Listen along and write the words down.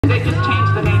They just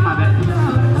changed the name of it.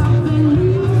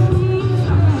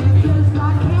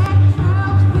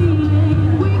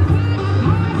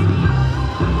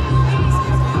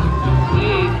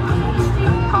 Steve.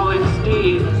 Call it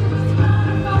Steve.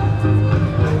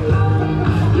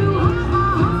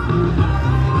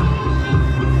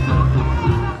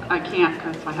 I can't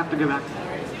because I have to go back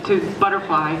to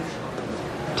butterfly.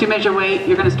 To measure weight,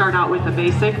 you're going to start out with a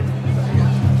basic.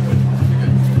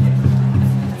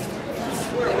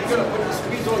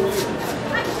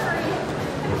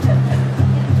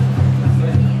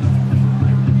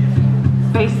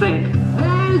 Basic.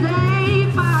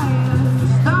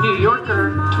 New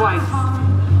Yorker twice.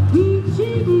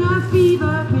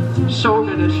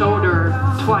 Shoulder to shoulder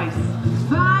twice.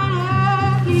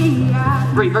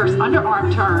 Reverse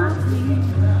underarm turn.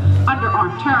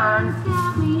 Underarm turn.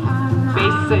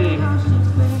 Basic.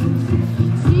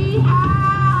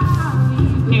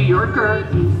 New Yorker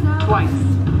twice.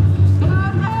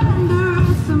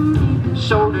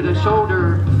 Shoulder to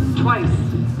shoulder twice.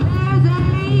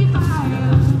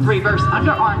 Reverse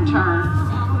underarm turn.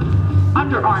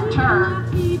 Underarm turn.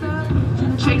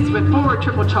 Chase with forward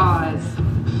triple chaws.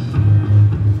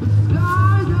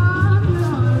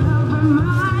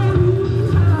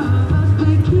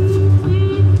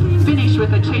 Finish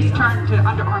with a chase turn to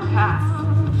underarm pass.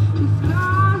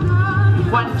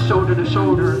 One shoulder to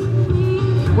shoulder.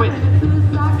 With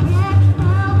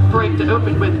break to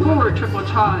open with forward triple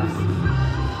chaws.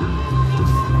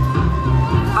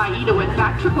 Aida with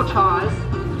back triple chaws.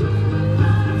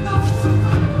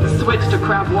 Switch to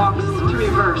crab walks to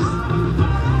reverse.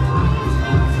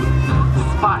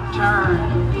 Spot turn.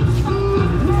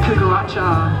 Cucaracha.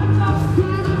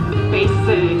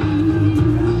 Basic.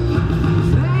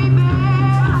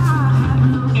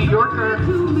 New Yorker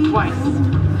twice.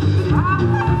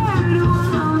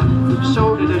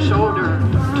 Shoulder to shoulder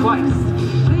twice.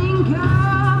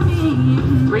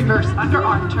 Reverse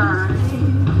underarm turn.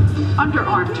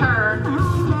 Underarm turn.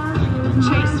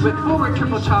 Chase with forward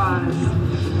triple chaws.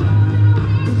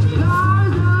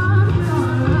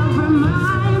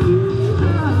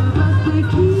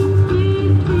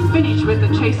 Finish with the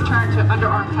chase turn to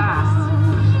underarm pass.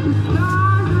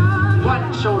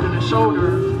 One shoulder to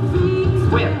shoulder.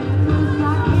 Whip.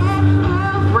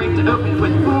 Break to open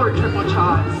with forward triple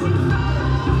chaws.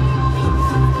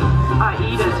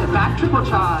 Aida to back triple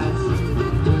chaws.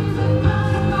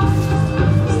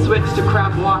 Switch to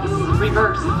crab walks,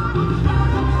 reverse.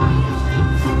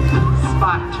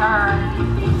 Spot turn.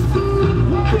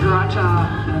 Cucaracha.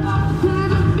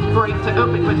 Break to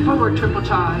open with forward triple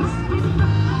chaws.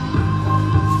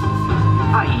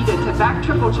 Aida to back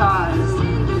triple chaws.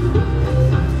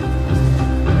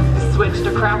 Switch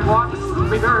to crab walks,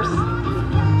 reverse.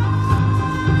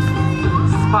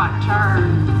 Spot turn.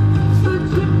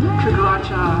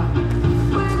 Cucaracha.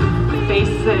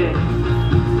 Basic.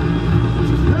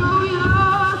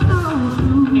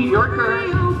 New Yorker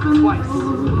twice.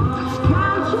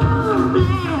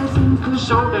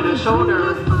 Shoulder to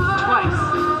shoulder twice.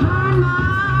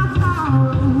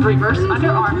 Reverse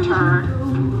underarm turn.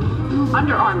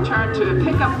 Underarm turn to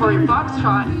pick up for your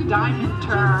foxtrot diamond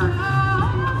turn.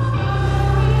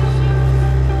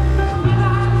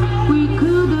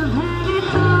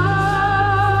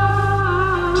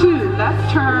 Two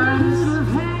left turns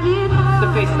to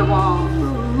face the wall.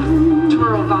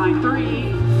 Twirl vine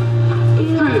 3.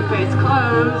 Through face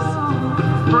close.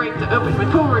 Break to open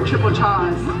with forward triple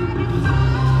chaws.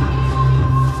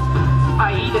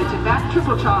 Aida to back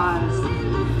triple chaws.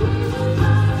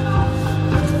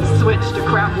 Switch to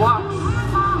crab walks.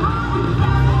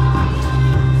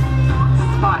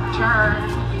 Spot turn.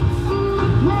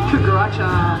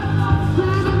 Cucaracha.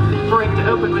 Break to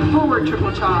open with forward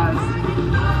triple chaws.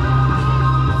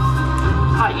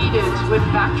 Aida with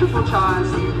back triple chaws.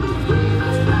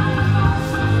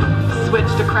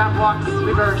 Switch to crab walks,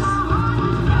 reverse.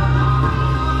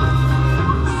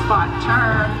 Spot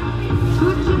turn.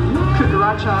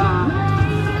 Cucaracha.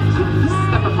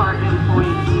 Step apart and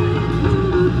point.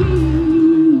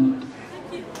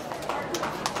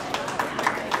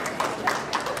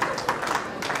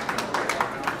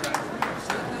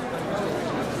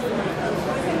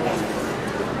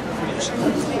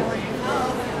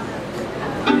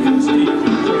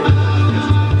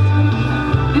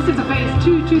 This is a phase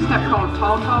 2 two-step called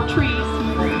Tall, Tall Trees.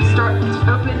 Start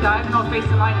open, diagonal, face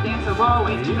in line, and dance a wall,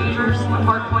 wait 2 meters,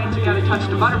 apart point together, touch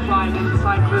the butterfly, then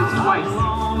side close twice.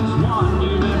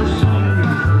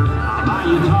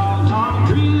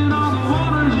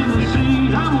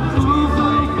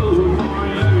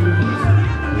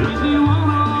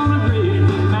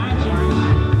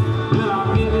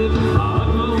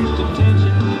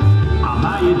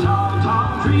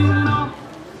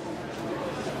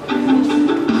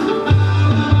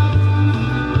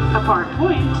 Apart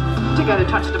point, together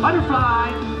touch the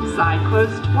butterfly, side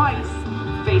close twice,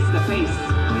 face to face.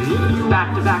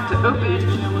 Back to open,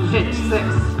 hitch 6.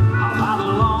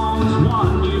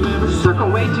 Circle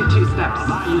way to 2 steps.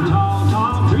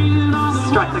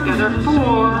 Strut together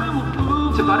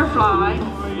 4, to butterfly,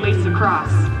 lace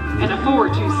across, and a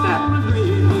forward 2-step.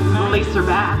 Lacer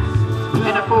back,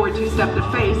 and a forward 2-step to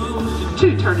face,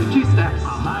 2 turning 2 steps.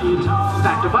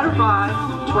 Back to butterfly,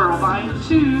 twirl vine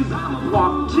 2,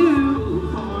 walk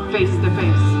 2, face to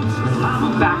face.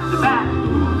 Back to back,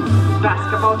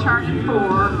 basketball turn in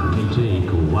 4,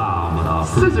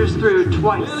 scissors through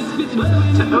twice,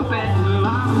 to open,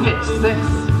 hitch 6,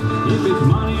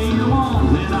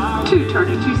 2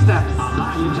 turning 2 steps,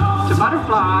 to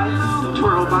butterfly,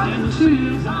 twirl vine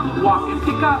 2, walk and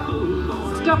pick up,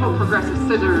 double progressive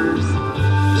scissors,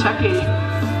 checking,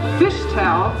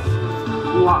 fishtail,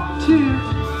 walk 2,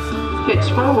 hitch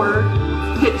forward,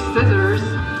 hitch scissors,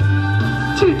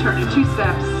 2 turning 2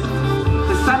 steps,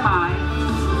 to semi,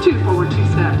 2 forward 2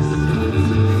 steps,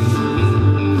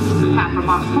 half a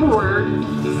box forward,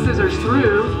 scissors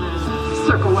through,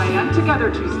 circle way and together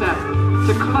 2 step,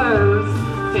 to close,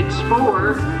 hitch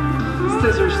forward,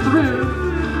 scissors through,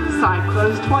 side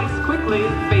close twice quickly,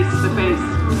 face to face,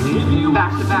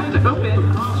 back to open,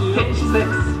 hitch 6,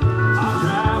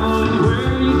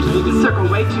 circle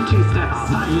way to 2 steps,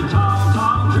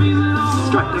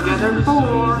 strut together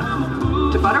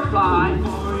 4, to butterfly,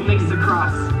 lace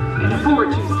across, and a forward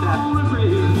 2-step,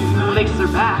 lacer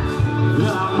back,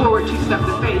 forward 2-step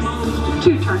to face,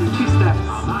 2 turning 2 steps,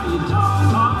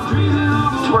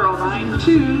 twirl vine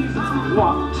 2,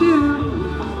 walk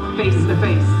 2, face to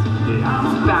face,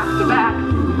 back to back,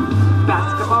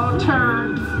 basketball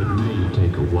turn,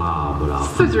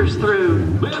 scissors through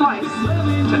twice,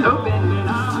 to open,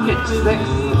 hitch 6,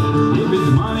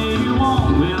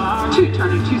 2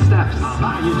 turning 2 steps,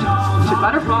 to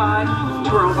butterfly,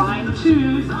 twirl vine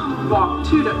 2, walk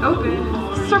 2 to open,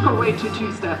 circle way to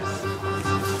 2 steps,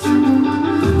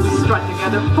 strut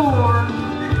together 4,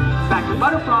 back to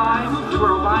butterfly,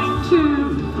 twirl vine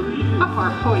 2,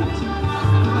 apart point.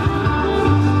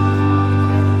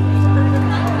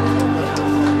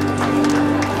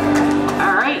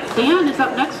 Alright, Dan is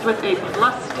up next with a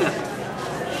plus tip.